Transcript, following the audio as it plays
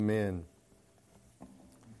Amen.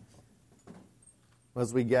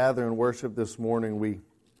 As we gather and worship this morning,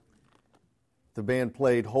 the band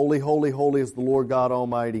played, "Holy, holy, holy is the Lord God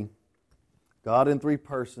Almighty, God in three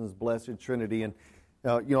persons, blessed Trinity." And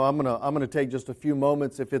I'm gonna take just a few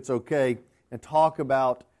moments, if it's okay, and talk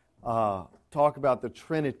about the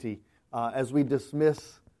Trinity as we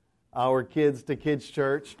dismiss our kids to kids'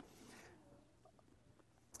 church.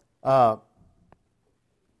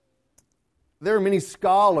 There are many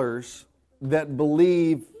scholars that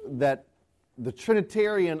believe that the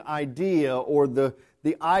Trinitarian idea, or the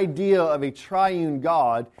idea of a triune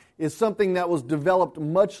God, is something that was developed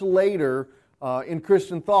much later in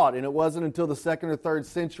Christian thought. And it wasn't until the 2nd or 3rd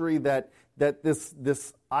century that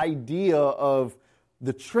this idea of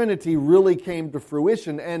the Trinity really came to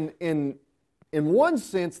fruition. And in one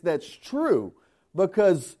sense, that's true,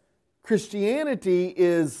 because Christianity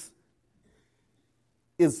is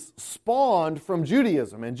spawned from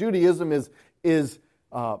Judaism, and Judaism is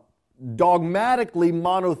dogmatically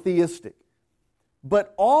monotheistic.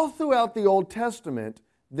 But all throughout the Old Testament,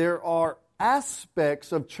 there are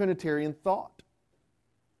aspects of Trinitarian thought.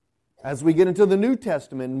 As we get into the New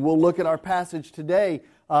Testament, and we'll look at our passage today,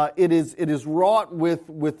 it is wrought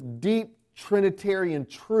with deep Trinitarian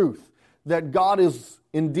truth, that God is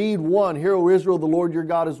indeed one. Hear, O Israel, the Lord your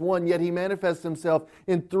God is one, yet He manifests Himself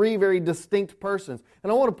in three very distinct persons.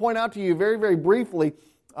 And I want to point out to you very, very briefly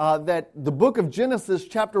that the book of Genesis,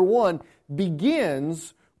 chapter 1,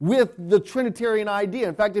 begins with the Trinitarian idea.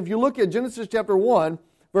 In fact, if you look at Genesis chapter 1,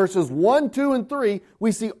 verses 1, 2, and 3,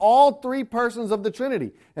 we see all three persons of the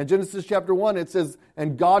Trinity. In Genesis chapter 1, it says,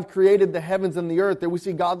 "And God created the heavens and the earth." There we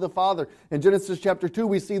see God the Father. In Genesis chapter 2,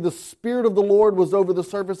 we see the Spirit of the Lord was over the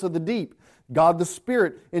surface of the deep. God the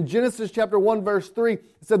Spirit. In Genesis chapter 1, verse 3, it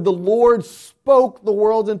said, "The Lord spoke the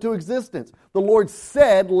worlds into existence." The Lord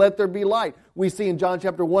said, "Let there be light." We see in John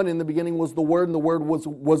chapter 1, "In the beginning was the Word, and the Word was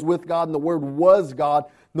with God, and the Word was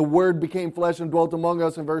God. The Word became flesh and dwelt among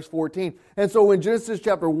us," in verse 14. And so in Genesis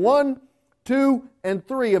chapter 1, 2, and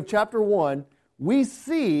 3 of chapter 1, we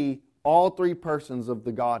see all three persons of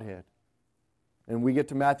the Godhead. And we get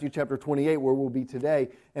to Matthew chapter 28, where we'll be today,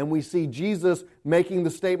 and we see Jesus making the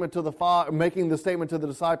statement to the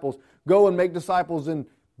disciples, "Go and make disciples and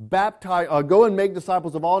go and make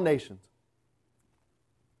disciples of all nations,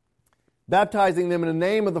 baptizing them in the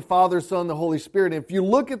name of the Father, Son, and the Holy Spirit." And if you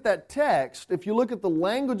look at that text, if you look at the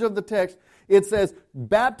language of the text, it says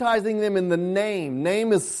baptizing them in the name.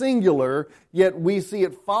 Name is singular, yet we see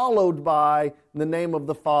it followed by the name of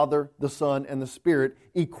the Father, the Son, and the Spirit,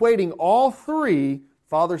 equating all three,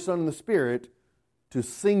 Father, Son, and the Spirit, to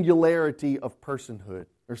singularity of personhood,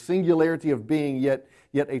 or singularity of being, yet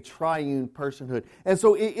a triune personhood. And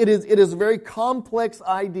so it is a very complex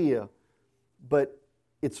idea, but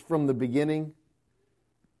it's from the beginning.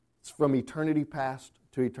 It's from eternity past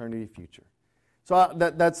to eternity future. So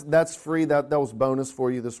that's free. That was bonus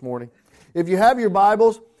for you this morning. If you have your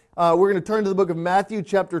Bibles, we're going to turn to the book of Matthew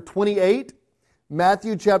chapter 28.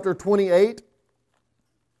 Matthew chapter 28.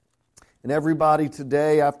 And everybody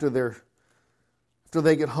today, after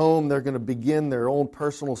they get home, they're going to begin their own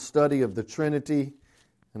personal study of the Trinity.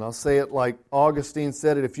 And I'll say it like Augustine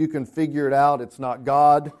said it: if you can figure it out, it's not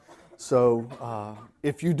God. So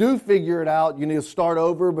if you do figure it out, you need to start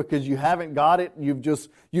over, because you haven't got it.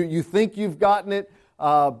 You think you've gotten it.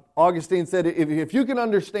 Augustine said, if you can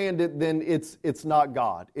understand it, then it's not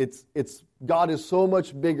God. God is so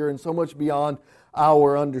much bigger and so much beyond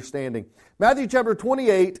our understanding. Matthew chapter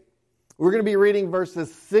 28, we're going to be reading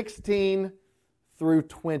verses 16 through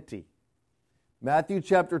 20. Matthew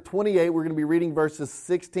chapter 28, we're going to be reading verses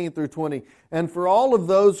 16 through 20. And for all of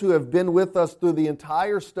those who have been with us through the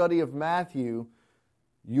entire study of Matthew,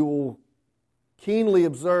 you will keenly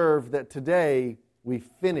observe that today we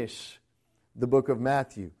finish the book of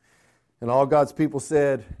Matthew. And all God's people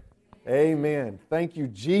said, Amen. Thank you,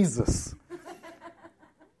 Jesus.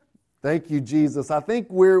 Thank you, Jesus. I think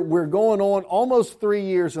we're going on almost 3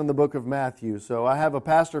 years in the book of Matthew. So I have a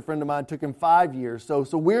pastor friend of mine, took him 5 years. So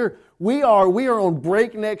we are on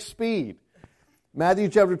breakneck speed. Matthew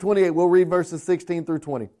chapter 28, we'll read verses 16 through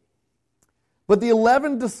 20. "But the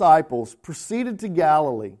 11 disciples proceeded to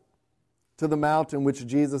Galilee, to the mountain which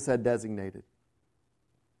Jesus had designated.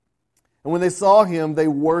 And when they saw Him, they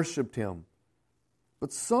worshipped Him.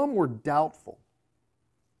 But some were doubtful.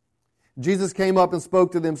 Jesus came up and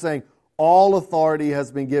spoke to them, saying, 'All authority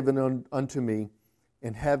has been given unto me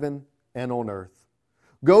in heaven and on earth.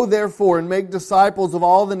 Go therefore and make disciples of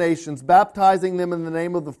all the nations, baptizing them in the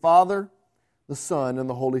name of the Father, the Son, and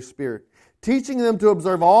the Holy Spirit, teaching them to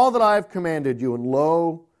observe all that I have commanded you. And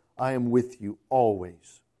lo, I am with you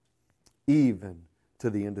always, even to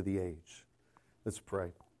the end of the age. Let's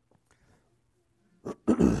pray.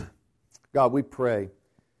 God, we pray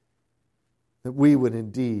that we would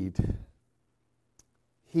indeed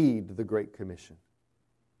heed the Great Commission,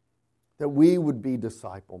 that we would be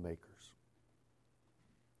disciple makers,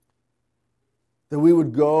 that we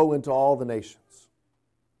would go into all the nations,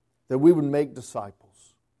 that we would make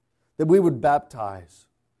disciples, that we would baptize,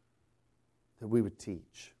 that we would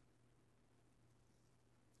teach.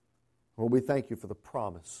 Lord, we thank you for the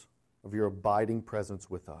promise of your abiding presence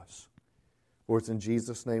with us. For it's in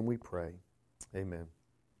Jesus' name we pray. Amen.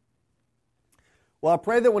 Well, I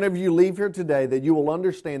pray that whenever you leave here today, that you will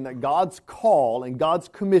understand that God's call and God's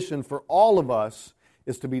commission for all of us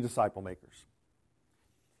is to be disciple makers.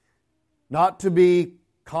 Not to be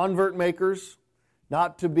convert makers,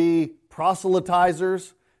 not to be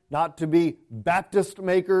proselytizers, not to be Baptist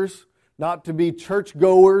makers, not to be church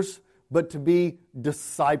goers, but to be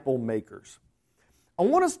disciple makers. I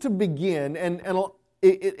want us to begin, and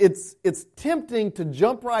it's tempting to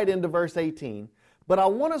jump right into verse 18, but I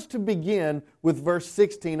want us to begin with verse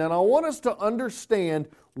 16, and I want us to understand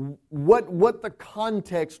what the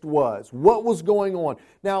context was, what was going on.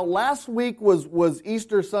 Now, last week was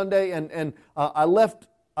Easter Sunday, and I left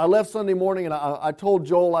Sunday morning, and I told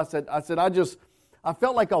Joel, I said I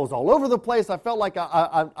felt like I was all over the place. I felt like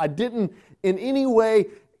I didn't in any way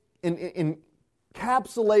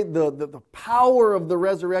encapsulate the power of the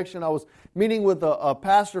resurrection. I was meeting with a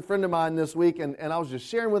pastor friend of mine this week, and I was just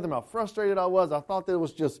sharing with him how frustrated I was. I thought that it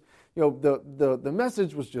was just, the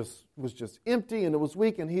message was just empty and it was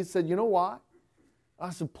weak. And he said, "You know why?"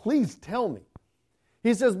 I said, "Please tell me."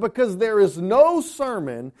 He says, "Because there is no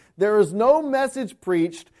sermon, there is no message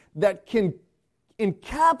preached that can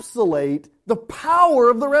encapsulate the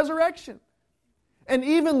power of the resurrection. And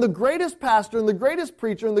even the greatest pastor and the greatest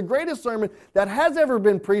preacher and the greatest sermon that has ever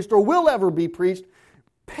been preached or will ever be preached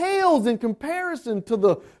pales in comparison to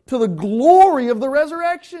the glory of the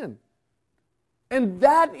resurrection." And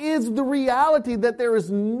that is the reality, that there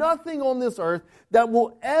is nothing on this earth that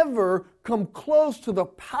will ever come close to the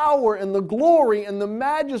power and the glory and the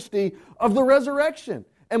majesty of the resurrection.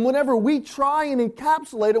 And whenever we try and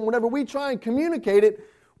encapsulate it, whenever we try and communicate it,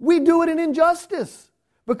 we do it in injustice.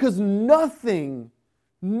 Because nothing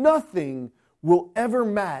will ever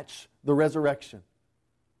match the resurrection.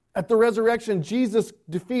 At the resurrection, Jesus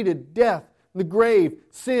defeated death, the grave,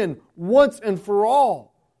 sin, once and for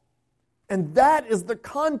all. And that is the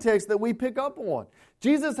context that we pick up on.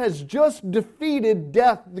 Jesus has just defeated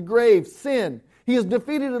death, the grave, sin. He has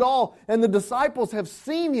defeated it all, and the disciples have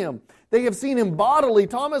seen Him. They have seen Him bodily.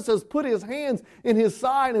 Thomas has put his hands in His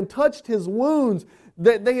side and touched His wounds.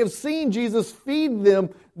 They have seen Jesus feed them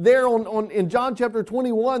there in John chapter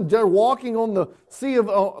 21. They're walking on the sea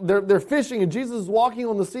of, they're fishing, and Jesus is walking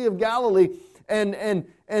on the Sea of Galilee, and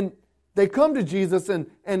they come to Jesus, and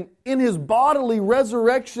in His bodily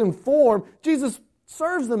resurrection form, Jesus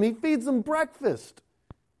serves them. He feeds them breakfast.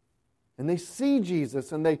 And they see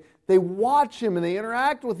Jesus, and they watch Him, and they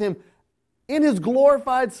interact with Him in His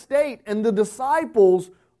glorified state. And the disciples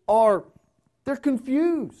they're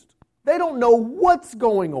confused. They don't know what's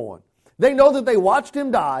going on. They know that they watched Him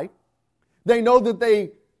die. They know that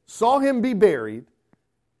they saw Him be buried.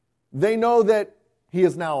 They know that He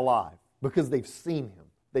is now alive because they've seen Him.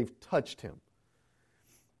 They've touched Him.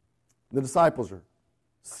 The disciples are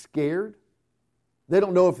scared. They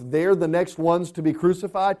don't know if they're the next ones to be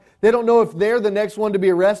crucified. They don't know if they're the next one to be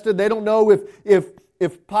arrested. They don't know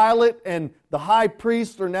if Pilate and the high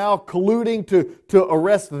priest are now colluding to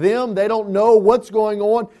arrest them. They don't know what's going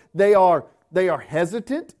on. They are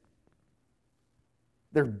hesitant.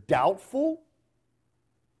 They're doubtful.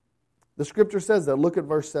 The Scripture says that. Look at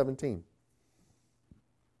verse 17.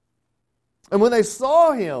 And when they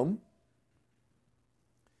saw Him,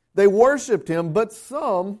 they worshiped Him, but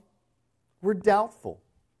some were doubtful.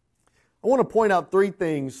 I want to point out three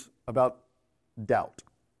things about doubt.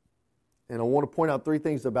 And I want to point out three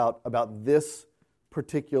things about this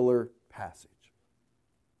particular passage.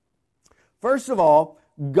 First of all,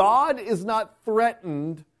 God is not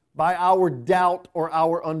threatened by our doubt or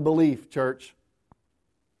our unbelief, church.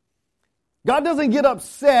 God doesn't get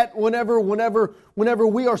upset whenever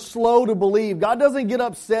we are slow to believe. God doesn't get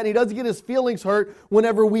upset. He doesn't get His feelings hurt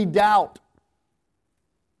whenever we doubt.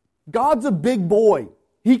 God's a big boy.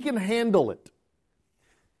 He can handle it.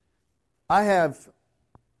 I have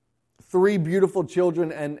 3 beautiful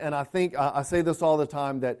children, and I think, I say this all the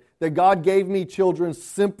time, that God gave me children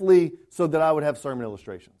simply so that I would have sermon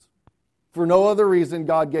illustrations. For no other reason,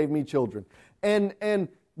 God gave me children. And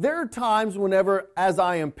there are times whenever, as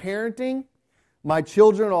I am parenting, my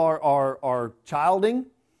children are childing,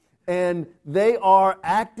 and they are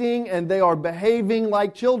acting and they are behaving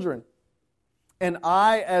like children. And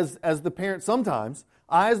I, as the parent, sometimes,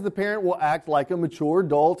 I as the parent will act like a mature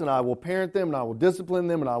adult, and I will parent them, and I will discipline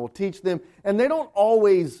them, and I will teach them, and they don't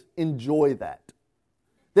always enjoy that.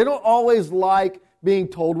 They don't always like being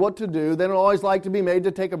told what to do. They don't always like to be made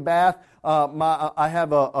to take a bath. I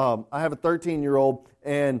have a 13-year-old,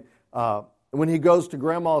 and when he goes to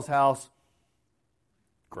Grandma's house,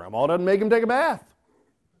 Grandma doesn't make him take a bath.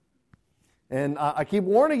 And I keep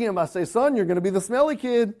warning him. I say, son, you're going to be the smelly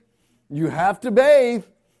kid. You have to bathe.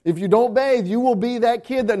 If you don't bathe, you will be that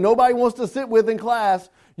kid that nobody wants to sit with in class.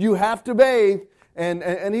 You have to bathe.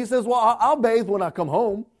 And he says, well, I'll bathe when I come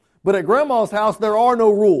home. But at Grandma's house, there are no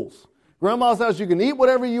rules. Grandma's house, you can eat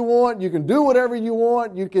whatever you want. You can do whatever you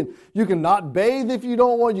want. You can not bathe if you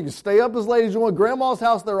don't want. You can stay up as late as you want. Grandma's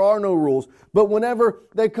house, there are no rules. But whenever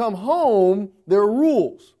they come home, there are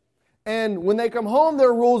rules. And when they come home, there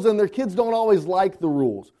are rules, and their kids don't always like the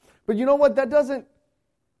rules. But you know what? That doesn't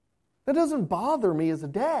bother me as a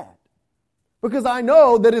dad, because I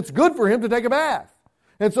know that it's good for him to take a bath.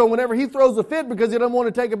 And so whenever he throws a fit because he doesn't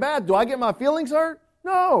want to take a bath, do I get my feelings hurt?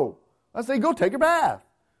 No. I say, go take a bath.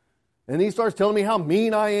 And he starts telling me how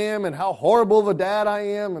mean I am and how horrible of a dad I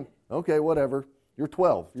am. And okay, whatever. You're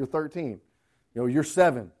 12. You're 13. You're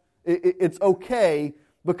 7. It's okay,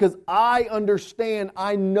 because I understand.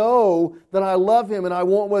 I know that I love him and I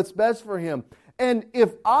want what's best for him. And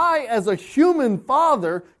if I, as a human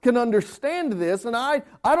father, can understand this, and I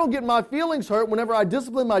don't get my feelings hurt whenever I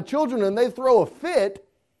discipline my children and they throw a fit,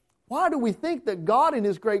 why do we think that God in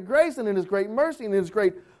His great grace and in His great mercy and in His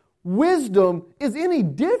great wisdom is any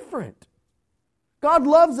different? God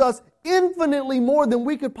loves us infinitely more than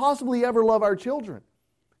we could possibly ever love our children.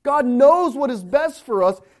 God knows what is best for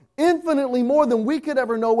us infinitely more than we could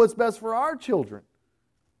ever know what's best for our children.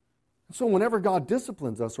 So whenever God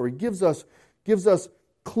disciplines us, or He gives us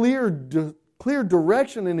clear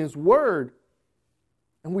direction in His Word,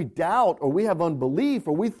 and we doubt, or we have unbelief,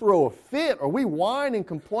 or we throw a fit, or we whine and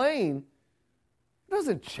complain, it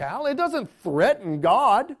doesn't challenge, it doesn't threaten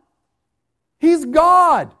God. He's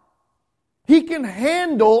God. He can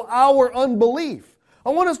handle our unbelief.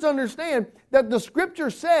 I want us to understand that the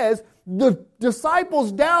Scripture says the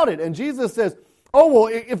disciples doubted, and Jesus says, oh, well,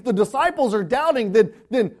 if the disciples are doubting,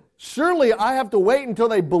 then surely I have to wait until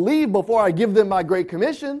they believe before I give them my Great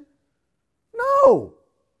Commission. No.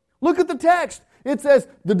 Look at the text. It says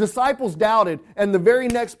the disciples doubted, and the very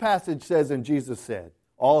next passage says, and Jesus said,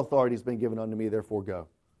 all authority has been given unto me, therefore go.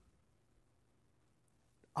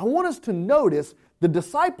 I want us to notice the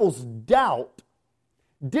disciples' doubt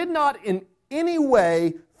did not in any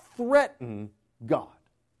way threaten God.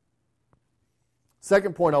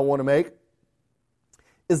 Second point I want to make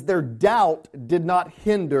is their doubt did not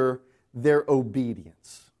hinder their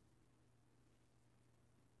obedience.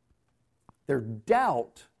 Their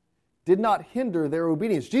doubt did not hinder their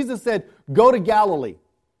obedience. Jesus said, go to Galilee.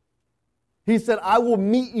 He said, I will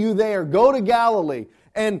meet you there. Go to Galilee.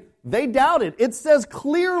 And they doubted. It says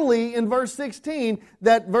clearly in verse 17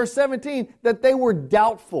 that they were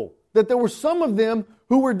doubtful. That there were some of them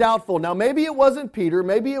who were doubtful. Now maybe it wasn't Peter,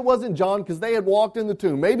 maybe it wasn't John because they had walked in the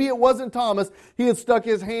tomb. Maybe it wasn't Thomas, he had stuck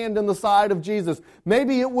his hand in the side of Jesus.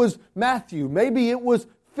 Maybe it was Matthew, maybe it was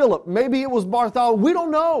Philip, maybe it was Bartholomew. We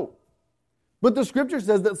don't know. But the Scripture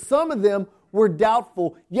says that some of them were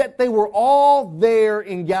doubtful, yet they were all there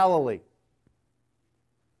in Galilee.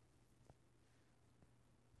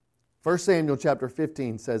 1 Samuel chapter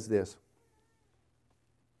 15 says this.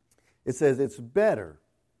 It says, it's better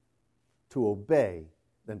to obey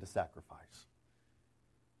than to sacrifice.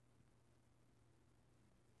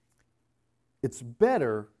 It's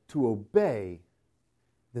better to obey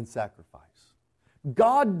than sacrifice.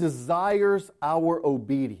 God desires our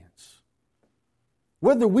obedience.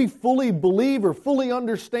 Whether we fully believe or fully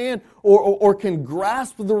understand or can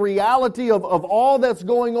grasp the reality of all that's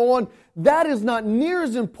going on, that is not near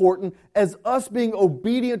as important as us being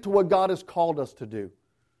obedient to what God has called us to do.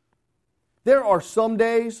 There are some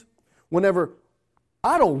days whenever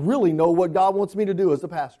I don't really know what God wants me to do as a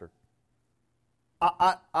pastor.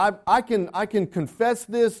 I can confess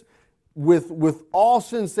this with all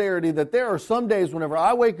sincerity that there are some days whenever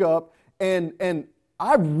I wake up and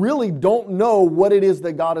I really don't know what it is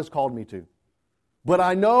that God has called me to. But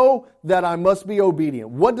I know that I must be obedient.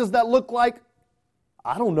 What does that look like?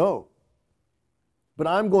 I don't know. But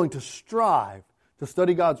I'm going to strive to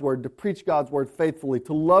study God's Word, to preach God's Word faithfully,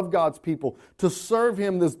 to love God's people, to serve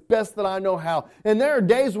Him the best that I know how. And there are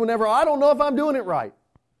days whenever I don't know if I'm doing it right.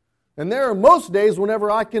 And there are most days whenever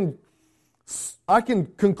I can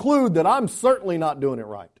conclude that I'm certainly not doing it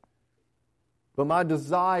right. but my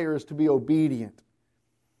desire is to be obedient.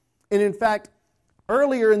 And in fact,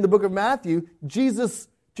 earlier in the book of Matthew, Jesus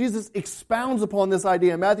expounds upon this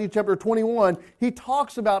idea. In Matthew chapter 21, he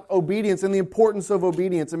talks about obedience and the importance of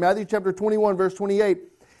obedience. In Matthew chapter 21, verse 28,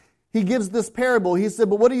 he gives this parable. He said,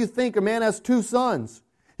 "But what do you think? A man has 2 sons.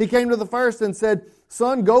 He came to the first and said,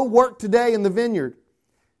 'Son, go work today in the vineyard.'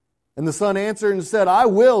 And the son answered and said, 'I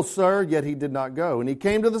will, sir.' Yet he did not go. And he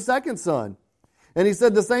came to the second son. And he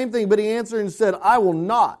said the same thing, but he answered and said, 'I will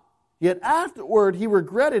not.' Yet afterward he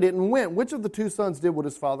regretted it and went. Which of the 2 sons did what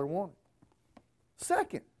his father wanted?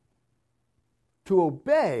 Second, to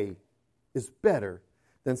obey is better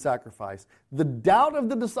than sacrifice." The doubt of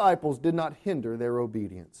the disciples did not hinder their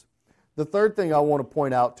obedience. The third thing I want to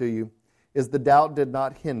point out to you is the doubt did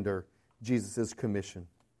not hinder Jesus' commission.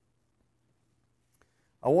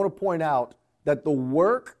 I want to point out that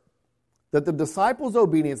the disciples'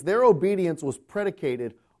 obedience, their obedience was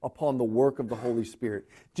predicated upon the work of the Holy Spirit.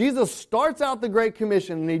 Jesus starts out the Great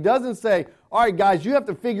Commission and he doesn't say, "All right, guys, you have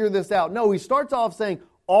to figure this out." No, he starts off saying,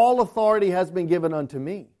 "All authority has been given unto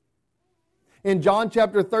me." In John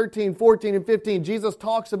chapter 13, 14, and 15, Jesus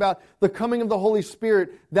talks about the coming of the Holy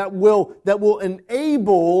Spirit that will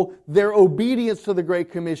enable their obedience to the Great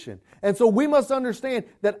Commission. And so we must understand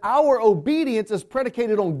that our obedience is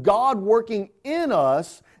predicated on God working in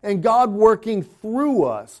us and God working through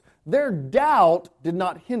us. Their doubt did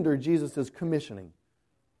not hinder Jesus' commissioning,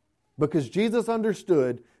 because Jesus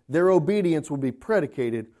understood their obedience would be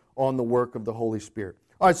predicated on the work of the Holy Spirit.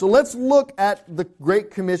 All right, so let's look at the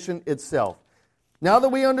Great Commission itself. Now that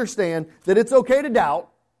we understand that it's okay to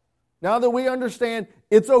doubt, now that we understand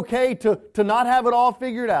it's okay to not have it all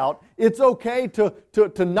figured out, it's okay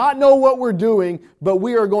to not know what we're doing, but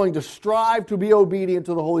we are going to strive to be obedient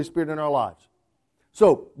to the Holy Spirit in our lives.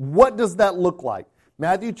 So, what does that look like?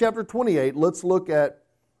 Matthew chapter 28, let's look at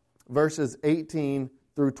verses 18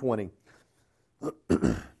 through 20.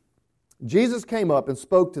 Jesus came up and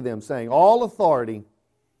spoke to them, saying, "All authority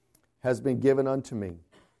has been given unto me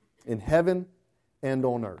in heaven and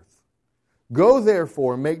on earth. Go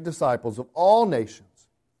therefore and make disciples of all nations,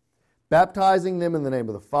 baptizing them in the name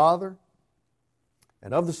of the Father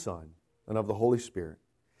and of the Son and of the Holy Spirit,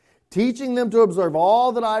 teaching them to observe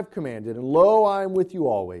all that I have commanded, and lo, I am with you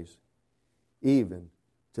always, even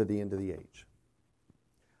to the end of the age."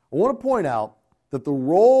 I want to point out that the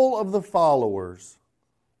role of the followers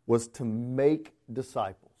was to make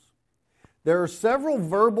disciples. There are several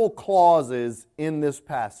verbal clauses in this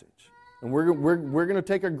passage. And we're going to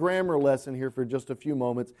take a grammar lesson here for just a few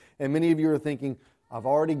moments. And many of you are thinking, "I've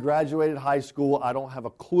already graduated high school. I don't have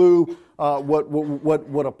a clue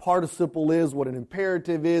what a participle is, what an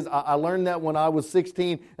imperative is. I learned that when I was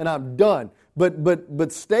 16 and I'm done."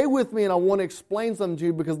 But stay with me, and I want to explain something to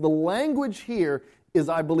you, because the language here is,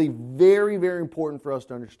 I believe, very, very important for us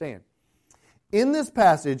to understand. In this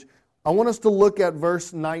passage, I want us to look at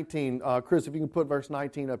verse 19. Chris, if you can put verse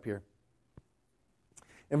 19 up here.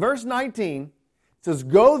 In verse 19, it says,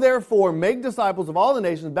 "Go therefore, make disciples of all the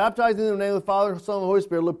nations, baptizing them in the name of the Father, Son, and the Holy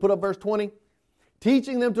Spirit." Look, put up verse 20.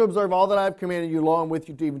 "Teaching them to observe all that I have commanded you, lo, I am with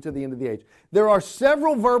you even to the end of the age." There are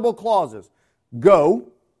several verbal clauses. Go,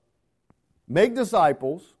 make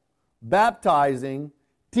disciples, baptizing,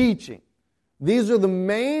 teaching. These are the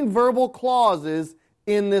main verbal clauses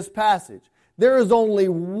in this passage. There is only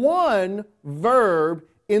one verb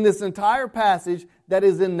in this entire passage that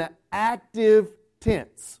is in the active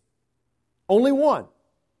tense. Only one.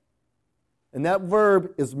 And that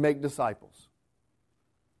verb is make disciples.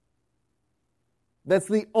 That's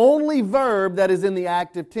the only verb that is in the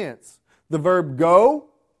active tense. The verb go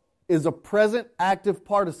is a present active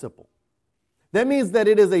participle. That means that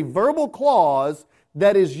it is a verbal clause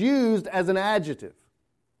that is used as an adjective.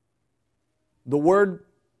 The word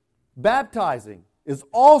baptizing is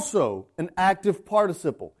also an active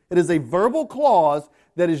participle. It is a verbal clause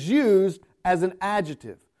that is used as an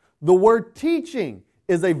adjective. The word teaching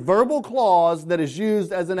is a verbal clause that is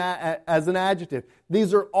used as an adjective.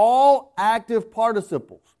 These are all active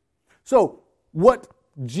participles. So, what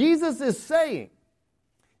Jesus is saying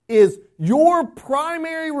is your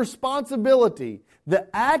primary responsibility, the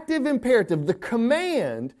active imperative, the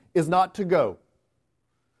command is not to go.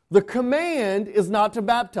 The command is not to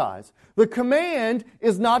baptize. The command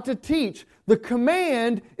is not to teach. The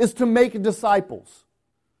command is to make disciples.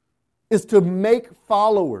 Is to make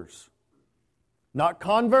followers. Not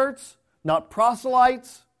converts, not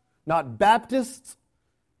proselytes, not Baptists,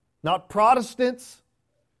 not Protestants,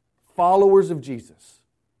 followers of Jesus.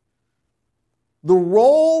 The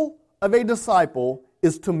role of a disciple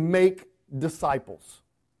is to make disciples.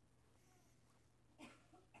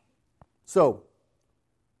 So,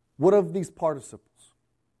 What of these participles?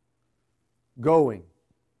 Going,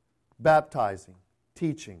 baptizing,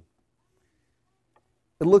 teaching.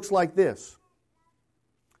 It looks like this.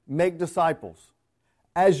 Make disciples.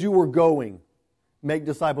 As you are going, make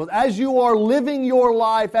disciples. As you are living your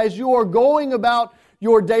life, as you are going about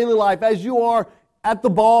your daily life, as you are at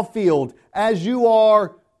the ball field, as you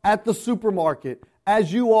are at the supermarket,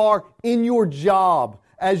 as you are in your job,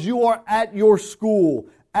 as you are at your school,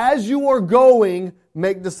 as you are going,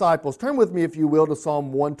 make disciples. Turn with me, if you will, to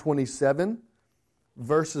Psalm 127,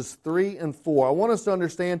 verses 3 and 4. I want us to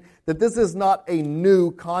understand that this is not a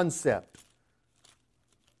new concept.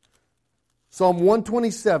 Psalm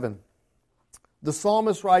 127, the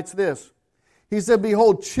psalmist writes this. He said,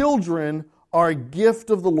 "Behold, children are a gift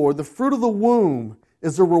of the Lord. The fruit of the womb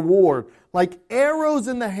is a reward. Like arrows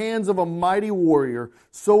in the hands of a mighty warrior,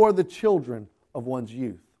 so are the children of one's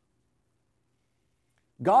youth."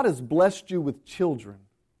 God has blessed you with children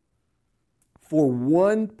for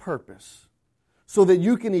one purpose, so that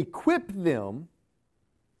you can equip them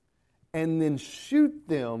and then shoot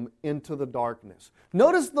them into the darkness.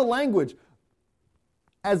 Notice the language.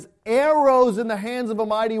 As arrows in the hands of a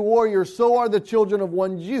mighty warrior, so are the children of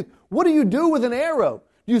one's youth. What do you do with an arrow?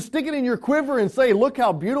 Do you stick it in your quiver and say, "Look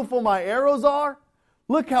how beautiful my arrows are?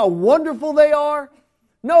 Look how wonderful they are"?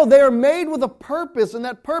 No, they are made with a purpose, and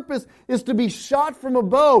that purpose is to be shot from a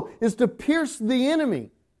bow, is to pierce the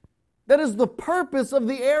enemy. That is the purpose of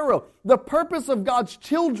the arrow. The purpose of God's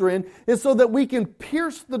children is so that we can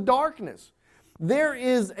pierce the darkness. There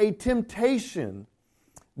is a temptation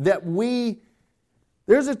that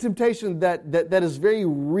There's a temptation that is very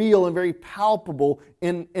real and very palpable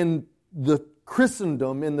in the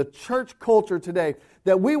Christendom, in the church culture today,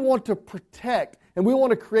 that we want to protect and we want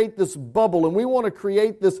to create this bubble and we want to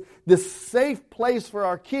create this safe place for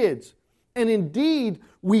our kids. And indeed,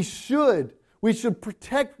 we should. We should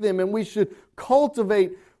protect them and we should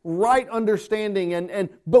cultivate right understanding.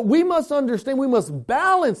 But we must understand, we must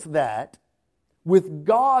balance that with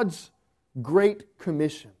God's great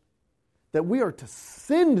commission, that we are to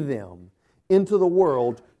send them into the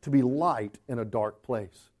world to be light in a dark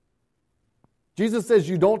place. Jesus says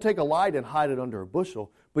you don't take a light and hide it under a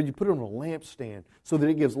bushel, but you put it on a lampstand so that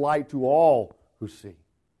it gives light to all who see.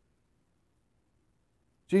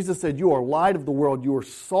 Jesus said you are light of the world, you are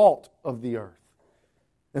salt of the earth.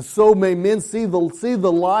 And so may men see the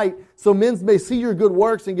light, so men may see your good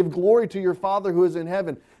works and give glory to your Father who is in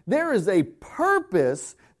heaven. There is a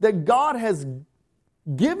purpose that God has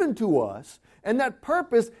given to us, and that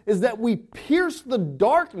purpose is that we pierce the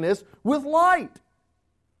darkness with light.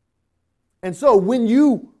 And so when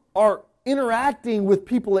you are interacting with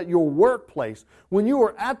people at your workplace, when you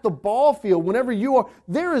are at the ball field, whenever you are,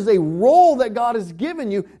 there is a role that God has given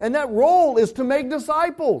you, and that role is to make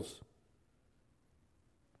disciples.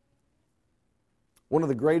 One of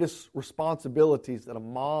the greatest responsibilities that a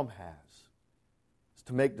mom has is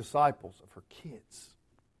to make disciples of her kids,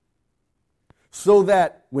 so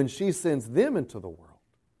that when she sends them into the world,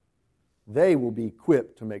 they will be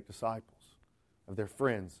equipped to make disciples of their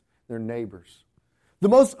friends, their neighbors. The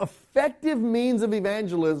most effective means of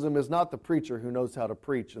evangelism is not the preacher who knows how to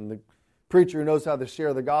preach and the preacher who knows how to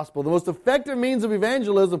share the gospel. The most effective means of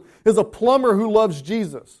evangelism is a plumber who loves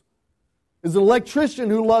Jesus, is an electrician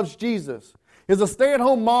who loves Jesus, is a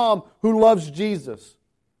stay-at-home mom who loves Jesus,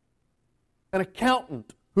 an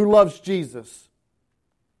accountant who loves Jesus,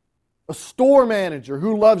 a store manager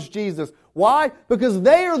who loves Jesus. Why? Because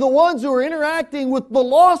they are the ones who are interacting with the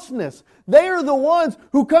lostness. They are the ones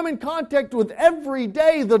who come in contact with every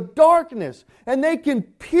day the darkness, and they can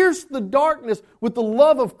pierce the darkness with the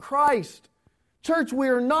love of Christ. Church, we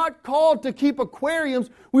are not called to keep aquariums.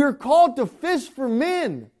 We are called to fish for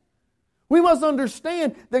men. We must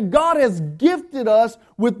understand that God has gifted us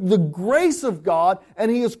with the grace of God, and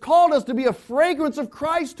He has called us to be a fragrance of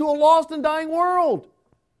Christ to a lost and dying world.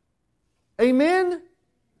 Amen?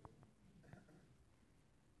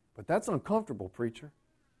 But that's uncomfortable, preacher.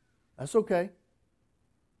 That's okay.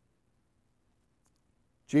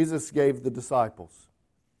 Jesus gave the disciples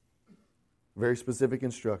very specific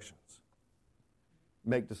instructions.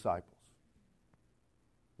 Make disciples.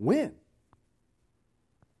 When?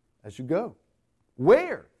 As you go.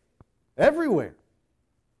 Where? Everywhere.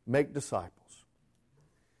 Make disciples.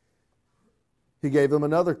 He gave them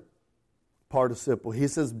another participle. He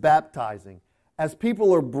says baptizing. As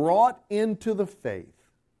people are brought into the faith,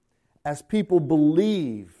 as people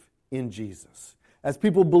believe in Jesus, as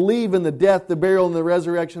people believe in the death, the burial, and the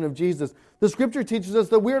resurrection of Jesus, the Scripture teaches us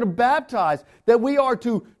that we are to baptize, that we are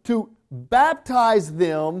to baptize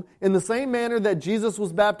them in the same manner that Jesus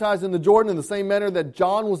was baptized in the Jordan, in the same manner that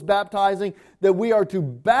John was baptizing, that we are to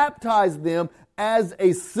baptize them as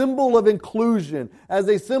a symbol of inclusion, as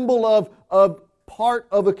a symbol of part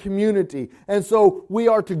of a community. And so we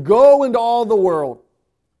are to go into all the world.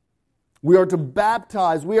 We are to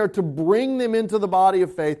baptize. We are to bring them into the body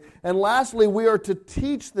of faith. And lastly, we are to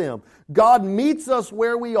teach them. God meets us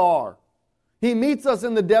where we are. He meets us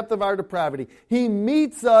in the depth of our depravity. He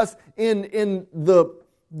meets us in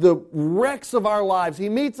the wrecks of our lives. He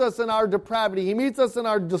meets us in our depravity. He meets us in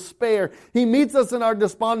our despair. He meets us in our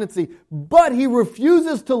despondency. But He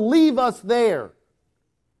refuses to leave us there.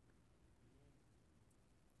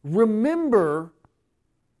 Remember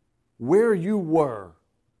where you were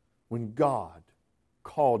when God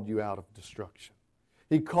called you out of destruction.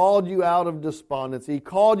 He called you out of despondency. He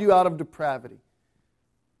called you out of depravity.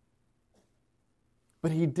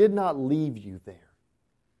 But He did not leave you there.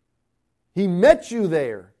 He met you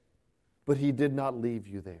there, but He did not leave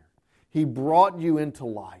you there. He brought you into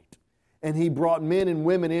light. And He brought men and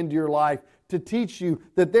women into your life to teach you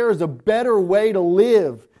that there is a better way to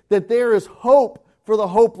live, that there is hope for the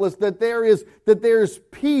hopeless, that there is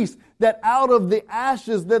peace, that out of the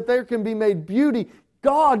ashes that there can be made beauty.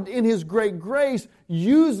 God, in His great grace,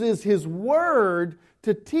 uses His Word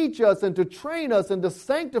to teach us and to train us and to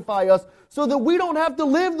sanctify us so that we don't have to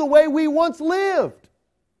live the way we once lived.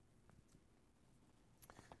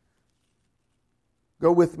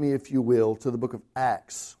 Go with me, if you will, to the book of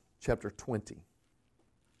Acts, chapter 20.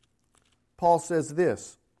 Paul says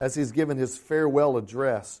this as he's given his farewell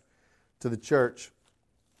address to the church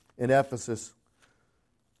in Ephesus.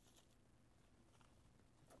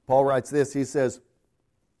 Paul writes this. He says,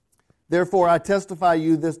 "Therefore I testify to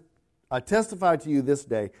you this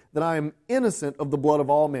day that I am innocent of the blood of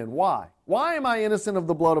all men." Why? Why am I innocent of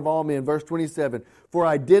the blood of all men? Verse 27, "For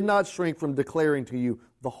I did not shrink from declaring to you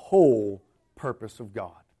the whole purpose of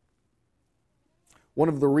God." One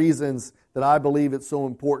of the reasons that I believe it's so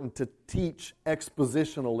important to teach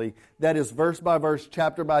expositionally, that is verse by verse,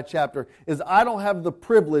 chapter by chapter, is I don't have the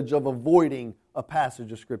privilege of avoiding a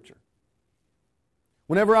passage of Scripture.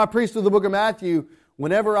 Whenever I preach through the book of Matthew,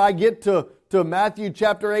 whenever I get to Matthew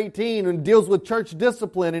chapter 18 and it deals with church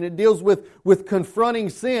discipline and it deals with confronting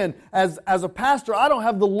sin, as a pastor, I don't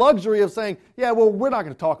have the luxury of saying, yeah, well, we're not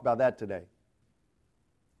going to talk about that today.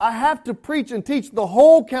 I have to preach and teach the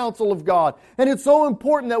whole counsel of God. And it's so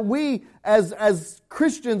important that we as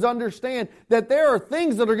Christians understand that there are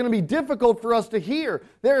things that are going to be difficult for us to hear.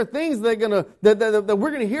 There are things that we're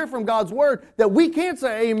going to hear from God's Word that we can't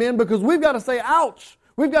say amen because we've got to say ouch.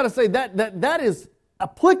 We've got to say that is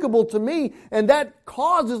applicable to me, and that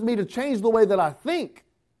causes me to change the way that I think.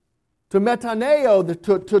 To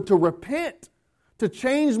metaneo, to repent, to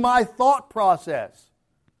change my thought process.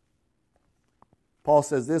 Paul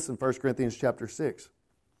says this in 1 Corinthians chapter 6.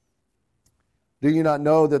 "Do you not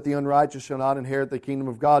know that the unrighteous shall not inherit the kingdom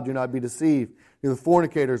of God? Do not be deceived. Neither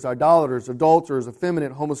fornicators, idolaters, adulterers,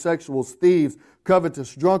 effeminate, homosexuals, thieves,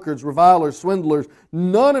 covetous, drunkards, revilers, swindlers,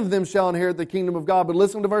 none of them shall inherit the kingdom of God." But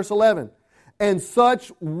listen to verse 11. "And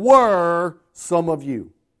such were some of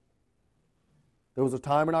you." There was a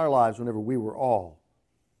time in our lives whenever we were all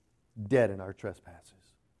dead in our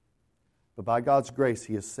trespasses. But by God's grace,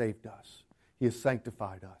 He has saved us. He has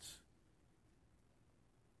sanctified us.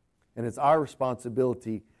 And it's our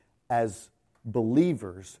responsibility as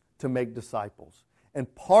believers to make disciples.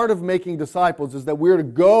 And part of making disciples is that we're to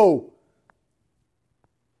go.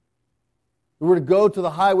 We're to go to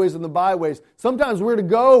the highways and the byways. Sometimes we're to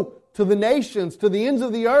go to the nations, to the ends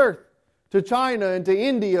of the earth, to China and to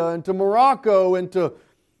India and to Morocco and to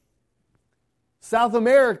South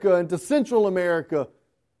America and to Central America.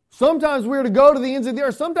 Sometimes we're to go to the ends of the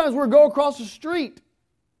earth. Sometimes we're to go across the street.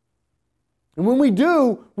 And when we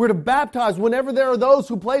do, we're to baptize. Whenever there are those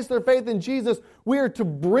who place their faith in Jesus, we are to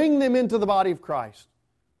bring them into the body of Christ.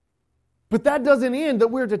 But that doesn't end, that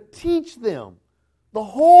we're to teach them the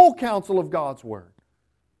whole counsel of God's Word.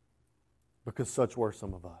 Because such were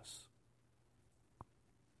some of us.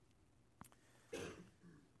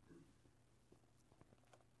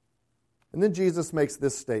 And then Jesus makes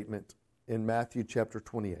this statement in Matthew chapter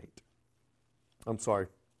 28.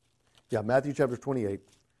 Matthew chapter 28,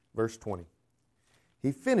 verse 20.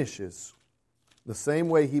 He finishes the same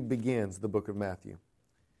way he begins the book of Matthew.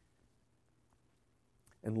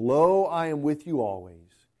 "And lo, I am with you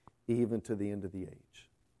always, even to the end of the age."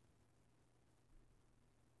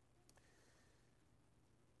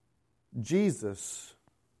 Jesus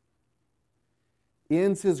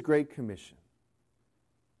ends His Great Commission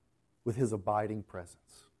with His abiding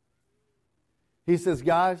presence. He says,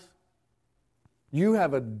 guys, you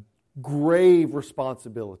have a grave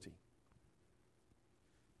responsibility.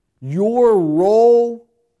 Your role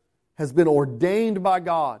has been ordained by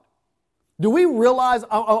God. Do we realize,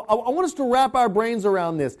 I want us to wrap our brains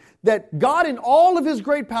around this, that God in all of His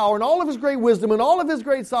great power and all of His great wisdom and all of His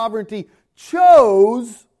great sovereignty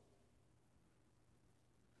chose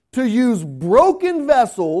to use broken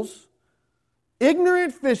vessels,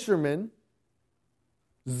 ignorant fishermen,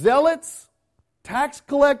 zealots, tax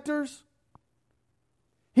collectors.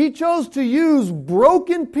 He chose to use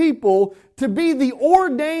broken people to be the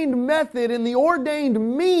ordained method and the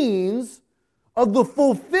ordained means of the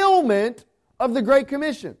fulfillment of the Great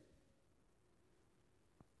Commission.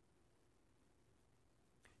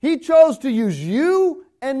 He chose to use you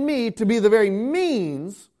and me to be the very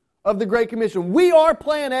means of the Great Commission. We are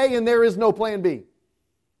plan A and there is no plan B.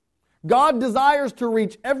 God desires to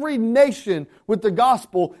reach every nation with the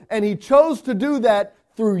gospel, and He chose to do that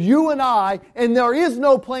through you and I, and there is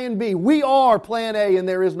no plan B. We are plan A and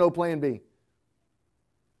there is no plan B.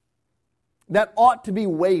 That ought to be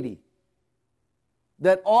weighty.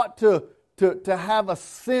 That ought to have a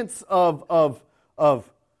sense of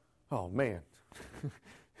oh man,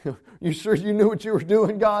 you sure you knew what you were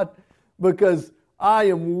doing, God? Because I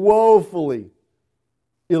am woefully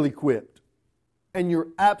ill-equipped. And you're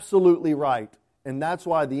absolutely right. And that's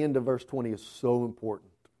why the end of verse 20 is so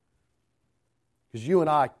important. Because you and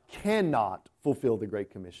I cannot fulfill the Great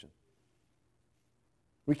Commission.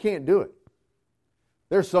 We can't do it.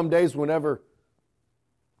 There's some days whenever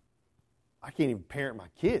I can't even parent my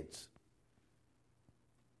kids.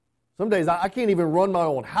 Some days I can't even run my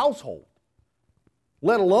own household,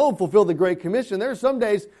 let alone fulfill the Great Commission. There are some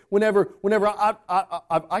days whenever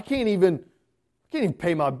I can't even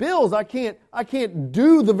pay my bills. I can't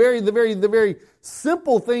do the very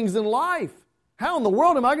simple things in life. How in the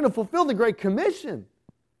world am I going to fulfill the Great Commission?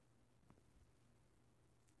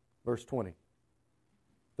 Verse 20.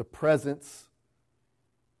 The presence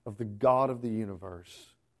of the God of the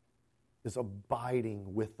universe is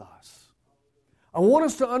abiding with us. I want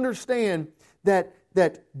us to understand that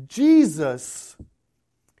Jesus,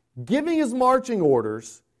 giving His marching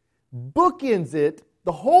orders, bookends it.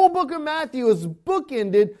 The whole book of Matthew is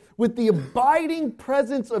bookended with the abiding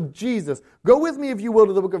presence of Jesus. Go with me, if you will,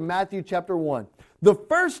 to the book of Matthew chapter 1. The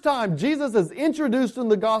first time Jesus is introduced in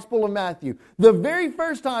the Gospel of Matthew, the very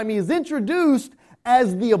first time He is introduced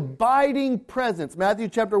as the abiding presence. Matthew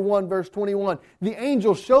chapter 1, verse 21. The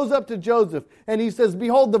angel shows up to Joseph and he says,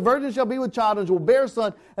 "Behold, the virgin shall be with child and will bear a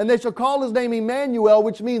son, and they shall call his name Emmanuel,"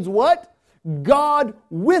 which means what? God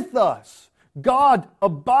with us. God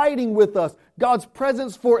abiding with us. God's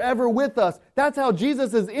presence forever with us. That's how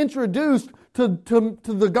Jesus is introduced to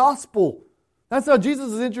the gospel. That's how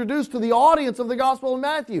Jesus is introduced to the audience of the Gospel of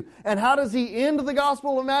Matthew. And how does He end the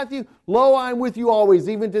Gospel of Matthew? "Lo, I am with you always,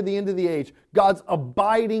 even to the end of the age." God's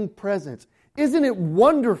abiding presence. Isn't it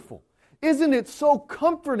wonderful? Isn't it so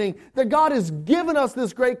comforting that God has given us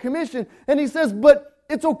this great commission? And He says, but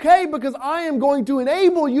it's okay because I am going to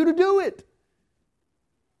enable you to do it.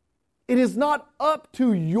 It is not up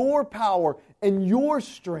to your power and your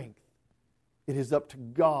strength. It is up to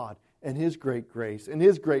God and His great grace and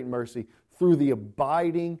His great mercy through the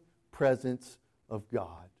abiding presence of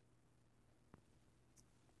God.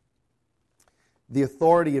 The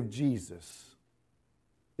authority of Jesus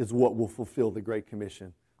is what will fulfill the Great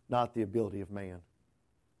Commission, not the ability of man.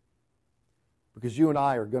 Because you and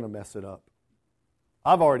I are going to mess it up.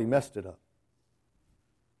 I've already messed it up.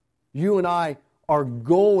 You and I are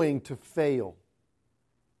going to fail.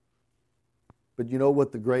 But you know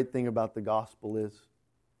what the great thing about the gospel is?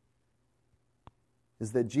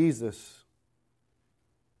 Is that Jesus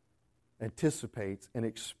anticipates and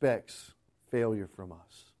expects failure from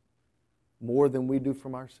us more than we do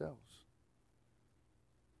from ourselves.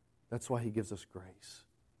 That's why He gives us grace.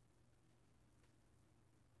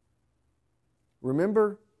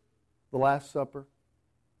 Remember the Last Supper?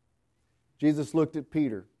 Jesus looked at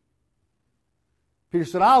Peter. Peter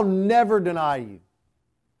said, "I'll never deny you."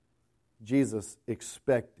 Jesus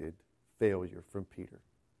expected failure from Peter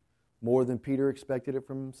more than Peter expected it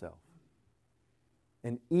from himself.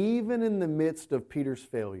 And even in the midst of Peter's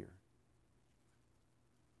failure,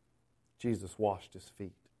 Jesus washed his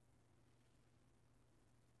feet.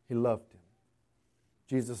 He loved him.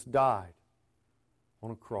 Jesus died on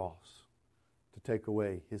a cross to take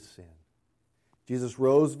away his sin. Jesus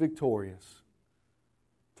rose victorious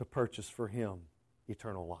to purchase for him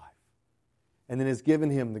eternal life. And then has given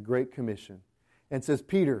him the Great Commission and says,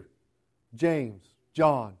 "Peter, James,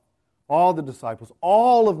 John, all the disciples,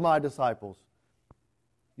 all of my disciples,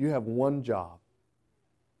 you have one job.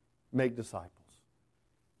 Make disciples.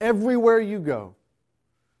 Everywhere you go,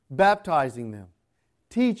 baptizing them,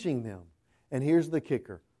 teaching them. And here's the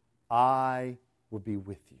kicker: I will be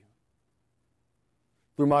with you.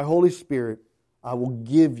 Through my Holy Spirit, I will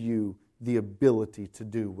give you the ability to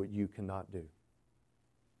do what you cannot do.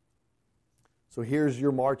 So here's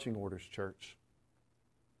your marching orders, church.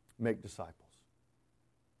 Make disciples.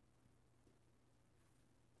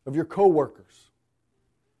 Of your co-workers.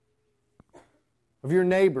 Of your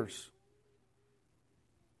neighbors.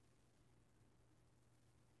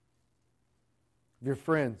 Of your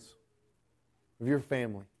friends. Of your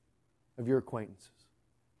family. Of your acquaintances.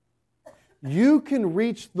 You can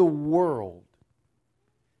reach the world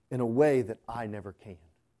in a way that I never can.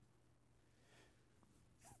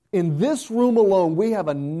 In this room alone, we have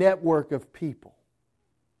a network of people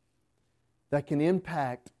that can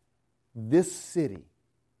impact this city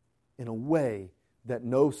in a way that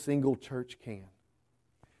no single church can.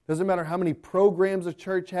 Doesn't matter how many programs a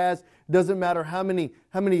church has. Doesn't matter how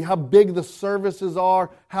big the services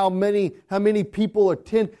are, how many people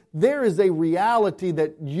attend. There is a reality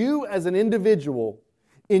that you as an individual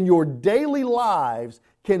in your daily lives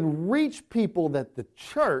can reach people that the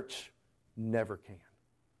church never can.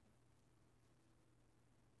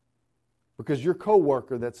 Because your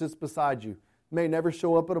coworker that sits beside you may never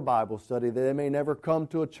show up at a Bible study. They may never come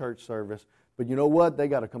to a church service. But you know what? They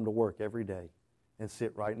got to come to work every day and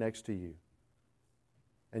sit right next to you.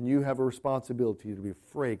 And you have a responsibility to be a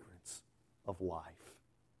fragrance of life.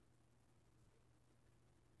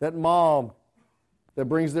 That mom that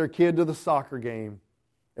brings their kid to the soccer game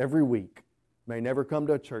every week may never come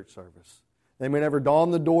to a church service. They may never don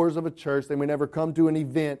the doors of a church. They may never come to an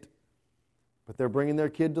event. But they're bringing their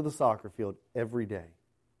kid to the soccer field every day.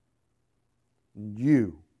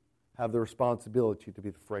 You have the responsibility to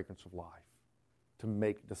be the fragrance of life, to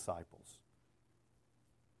make disciples.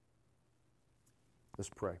 Let's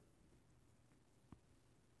pray.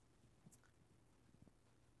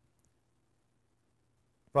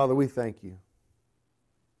 Father, we thank you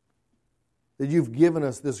that you've given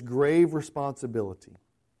us this grave responsibility,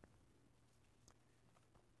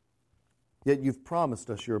 yet you've promised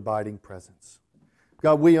us your abiding presence.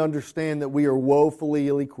 God, we understand that we are woefully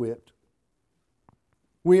ill-equipped.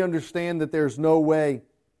 We understand that there's no way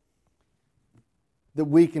that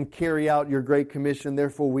we can carry out your great commission.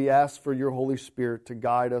 Therefore, we ask for your Holy Spirit to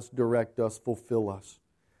guide us, direct us, fulfill us.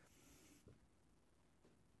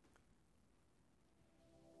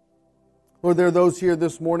 Lord, there are those here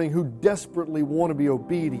this morning who desperately want to be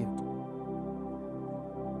obedient,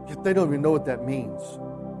 yet they don't even know what that means.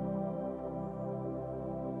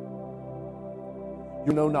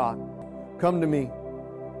 You know not. Come to me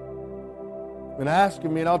and ask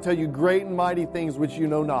of me, and I'll tell you great and mighty things which you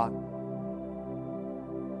know not.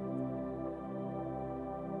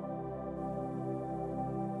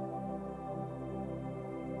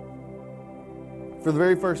 For the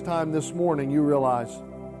very first time this morning, you realize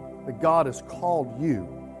that God has called you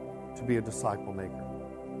to be a disciple maker.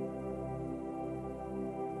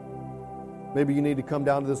 Maybe you need to come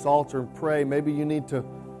down to this altar and pray. Maybe you need to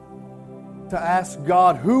ask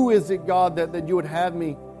God, who is it, God, that you would have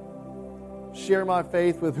me share my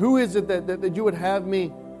faith with? Who is it that you would have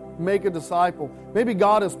me make a disciple? Maybe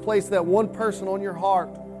God has placed that one person on your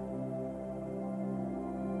heart,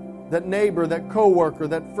 that neighbor, that coworker,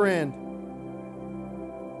 that friend.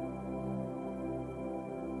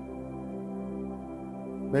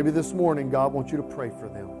 Maybe this morning God wants you to pray for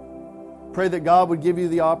them. Pray that God would give you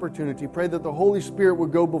the opportunity. Pray that the Holy Spirit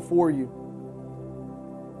would go before you.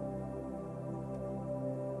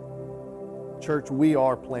 Church, we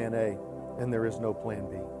are plan A, and there is no plan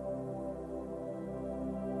B.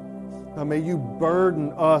 Now may you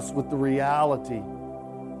burden us with the reality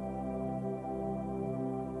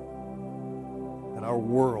that our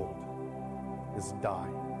world is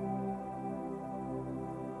dying.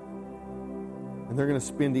 And they're going to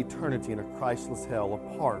spend eternity in a Christless hell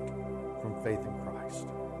apart from faith in Christ.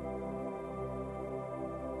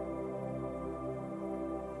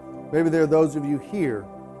 Maybe there are those of you here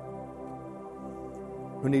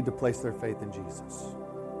who need to place their faith in Jesus,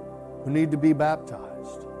 who need to be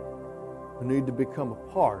baptized, who need to become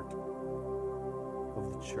a part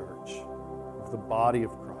of the church, of the body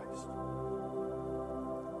of Christ.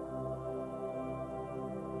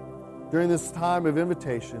 During this time of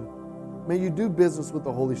invitation, may you do business with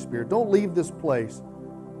the Holy Spirit. Don't leave this place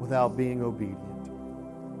without being obedient.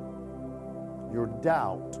 Your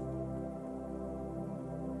doubt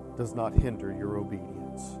does not hinder your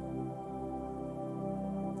obedience.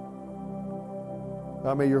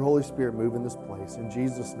 God, may your Holy Spirit move in this place. In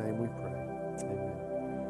Jesus' name we pray.